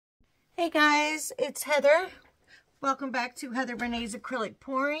Hey guys, it's Heather. Welcome back to Heather Renee's Acrylic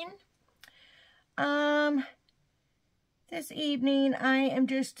Pouring. This evening I am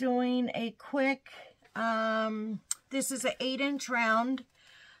just doing a quick, this is an 8-inch round.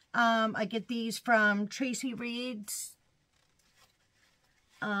 I get these from Tracy Reed's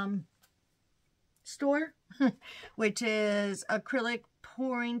store, which is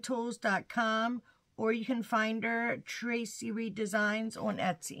acrylicpouringtools.com, or you can find her Tracy Reed Designs on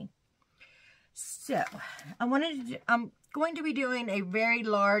Etsy. So, I'm going to be doing a very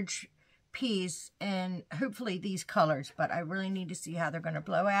large piece in hopefully these colors, but I really need to see how they're going to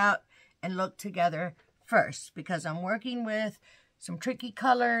blow out and look together first, because I'm working with some tricky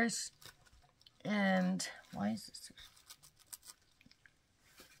colors. And why is this?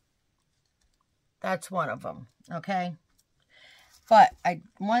 That's one of them, okay? But I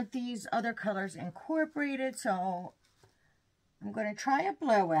want these other colors incorporated, so I'm going to try a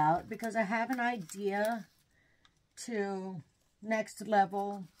blowout because I have an idea to next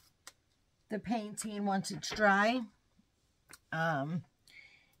level the painting once it's dry. And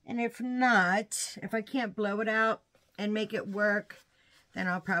if not, if I can't blow it out and make it work, then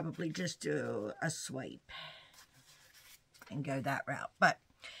I'll probably just do a swipe and go that route. But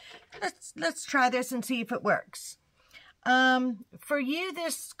let's try this and see if it works. For you,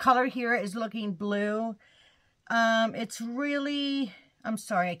 this color here is looking blue. It's really, I'm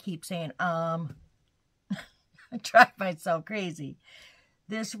sorry, I keep saying, I drive myself crazy.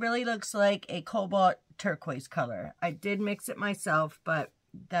 This really looks like a cobalt turquoise color. I did mix it myself, but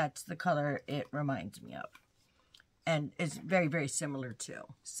that's the color it reminds me of. And it's very, very similar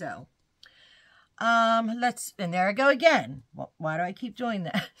too. So, and there I go again. Why do I keep doing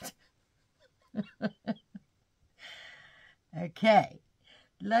that? Okay.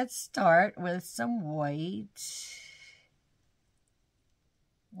 Let's start with some white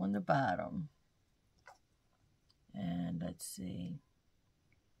on the bottom. And let's see.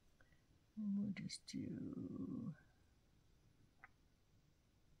 We'll just do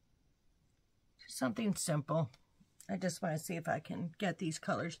something simple. I just want to see if I can get these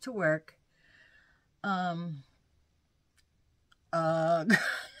colors to work.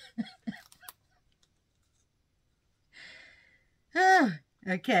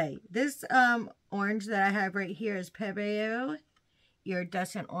 Okay, this orange that I have right here is Pebeo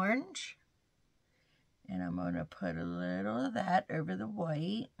iridescent orange. And I'm going to put a little of that over the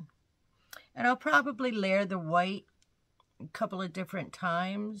white. And I'll probably layer the white a couple of different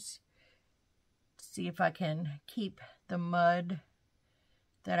times. See if I can keep the mud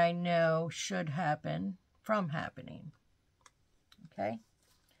that I know should happen from happening. Okay.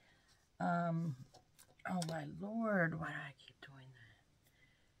 Oh my Lord, why do I keep doing that?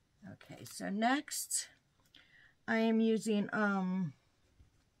 Okay, so next I am using, where's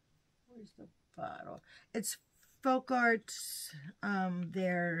the bottle? It's Folk Art's,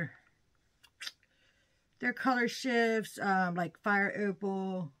 their color shifts, like Fire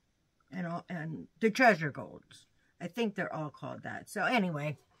Opal and the Treasure Golds. I think they're all called that. So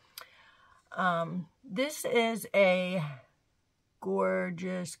anyway, this is a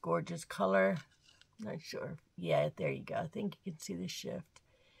gorgeous, gorgeous color. Not sure. Yeah, there you go. I think you can see the shift.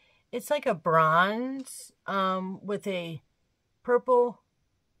 It's like a bronze with a purple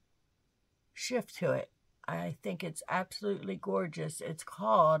shift to it. I think it's absolutely gorgeous. It's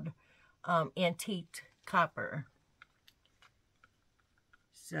called Antique Copper.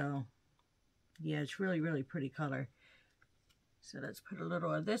 So, yeah, it's really, really pretty color. So let's put a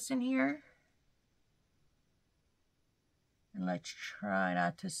little of this in here. And let's try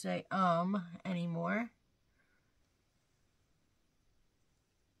not to say anymore.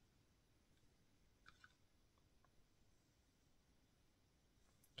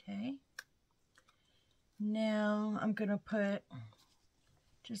 Okay. Now I'm going to put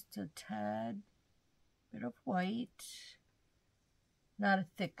just a tad bit of white. Not a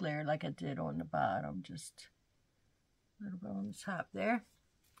thick layer like I did on the bottom, just a little bit on the top there.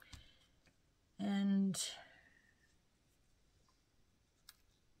 And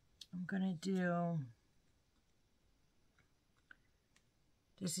I'm going to do,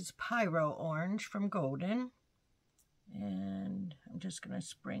 this is Pyrole Orange from Golden. And I'm just going to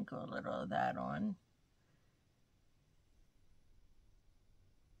sprinkle a little of that on.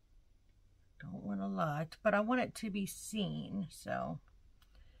 Don't want a lot, but I want it to be seen, so.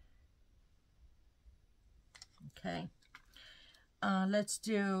 Okay. Let's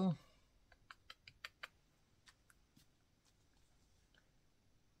do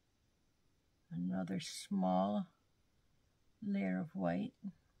another small layer of white.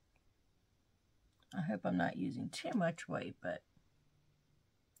 I hope I'm not using too much white, but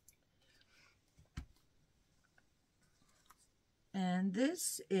And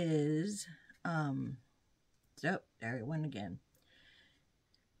this is, oh, there it went again.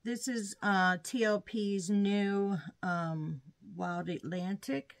 This is TLP's new Wild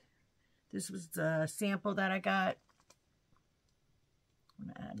Atlantic. This was the sample that I got. I'm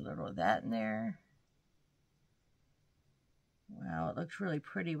going to add a little of that in there. Wow, it looks really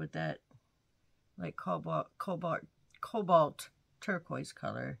pretty with that like cobalt turquoise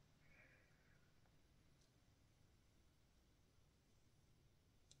color.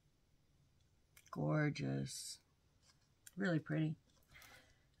 Gorgeous. Really pretty.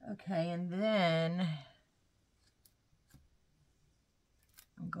 Okay, and then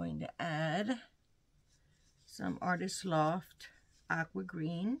I'm going to add some Artist Loft Aqua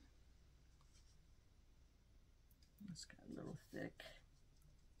Green. It's got a little thick.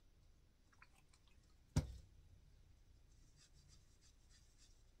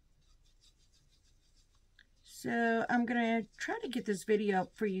 So I'm going to try to get this video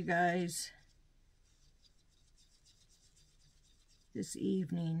up for you guys this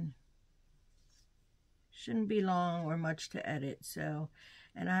evening. Shouldn't be long or much to edit. So,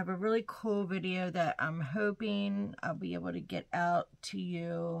 and I have a really cool video that I'm hoping I'll be able to get out to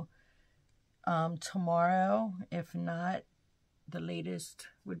you tomorrow. If not, the latest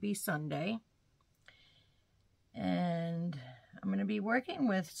would be Sunday. And I'm going to be working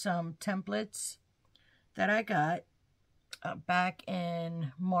with some templates that I got back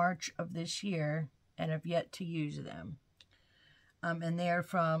in March of this year and have yet to use them. And they're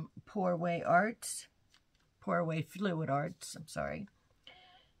from floetrol, I'm sorry.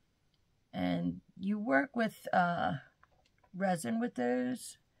 And you work with resin with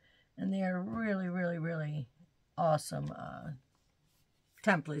those, and they are really, really, really awesome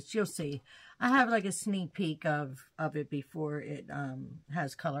templates. You'll see. I have like a sneak peek of it before it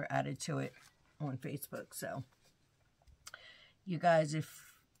has color added to it on Facebook. So you guys, if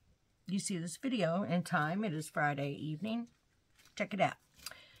you see this video in time, it is Friday evening, check it out.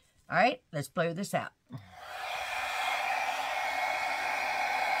 All right, let's blow this out.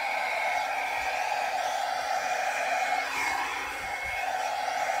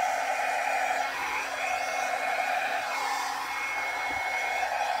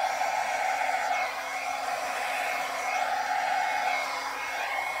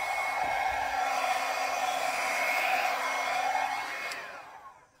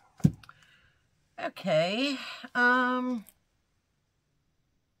 Okay,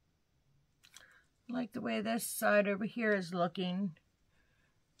 like the way this side over here is looking.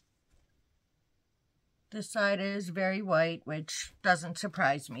 This side is very white, which doesn't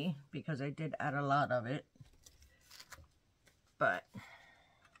surprise me because I did add a lot of it. But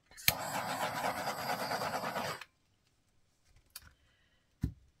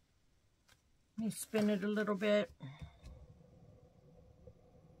let me spin it a little bit.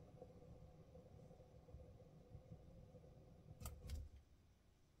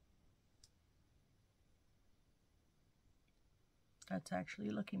 That's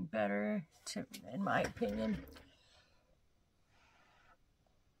actually looking better, in my opinion.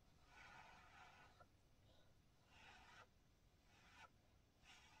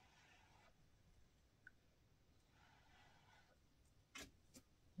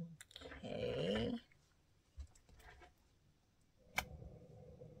 Okay.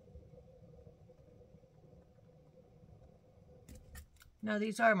 Now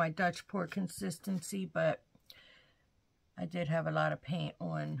these are my Dutch pour consistency, but I did have a lot of paint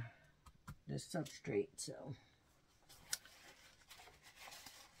on this substrate, so.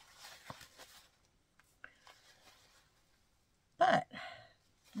 But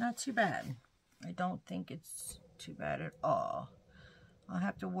not too bad. I don't think it's too bad at all. I'll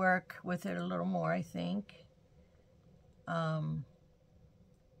have to work with it a little more, I think. And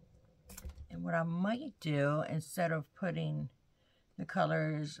what I might do, instead of putting the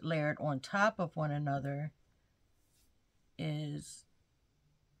colors layered on top of one another, is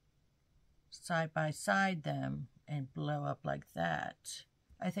side by side them and blow up like that.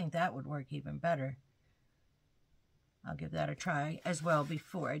 I think that would work even better. I'll give that a try as well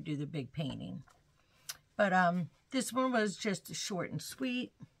before I do the big painting. But this one was just short and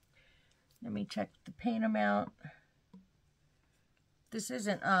sweet. Let me check the paint amount. This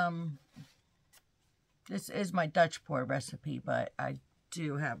isn't this is my Dutch pour recipe, but I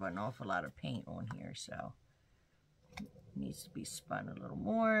do have an awful lot of paint on here, so it needs to be spun a little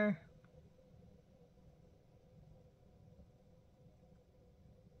more.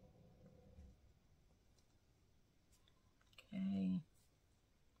 Okay.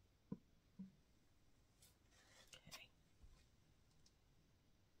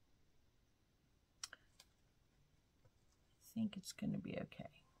 think it's going to be okay.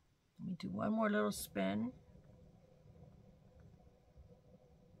 Let me do one more little spin.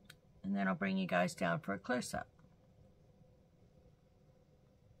 And then I'll bring you guys down for a close-up.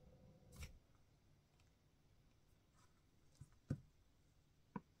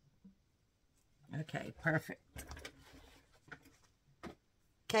 Okay, perfect.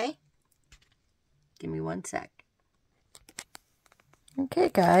 Okay. Give me 1 sec. Okay,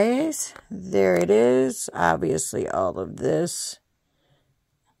 guys. There it is. Obviously, all of this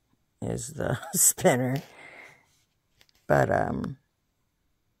is the spinner. But,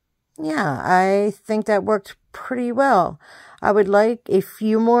 yeah, I think that worked pretty well. I would like a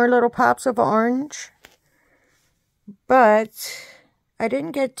few more little pops of orange. But I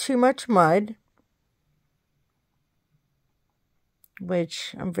didn't get too much mud,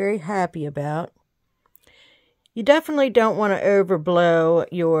 which I'm very happy about. You definitely don't want to overblow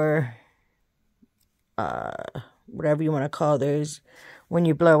your, whatever you want to call those, when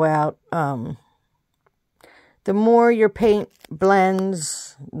you blow out. The more your paint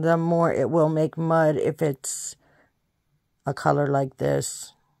blends, the more it will make mud if it's a color like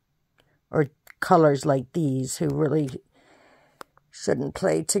this, or colors like these, who really shouldn't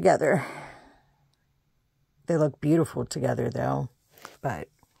play together. They look beautiful together, though. But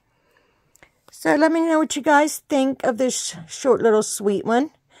so let me know what you guys think of this short little sweet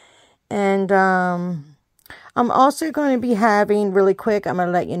one. And I'm also going to be having, really quick, I'm going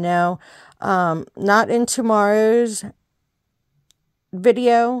to let you know, not in tomorrow's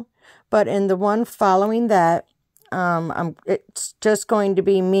video, but in the one following that, it's just going to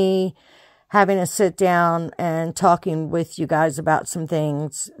be me having a sit down and talking with you guys about some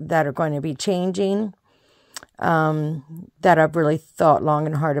things that are going to be changing, that I've really thought long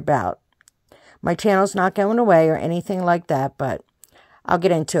and hard about. My channel's not going away or anything like that, but I'll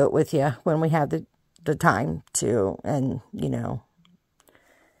get into it with you when we have the time to, and, you know,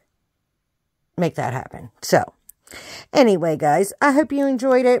 make that happen. So, anyway, guys, I hope you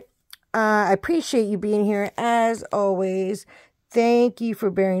enjoyed it. I appreciate you being here, as always. Thank you for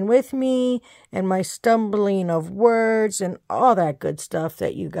bearing with me and my stumbling of words and all that good stuff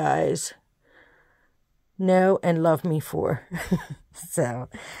that you guys know and love me for. So,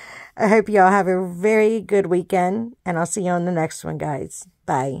 I hope y'all have a very good weekend, and I'll see you on the next one, guys.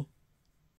 Bye.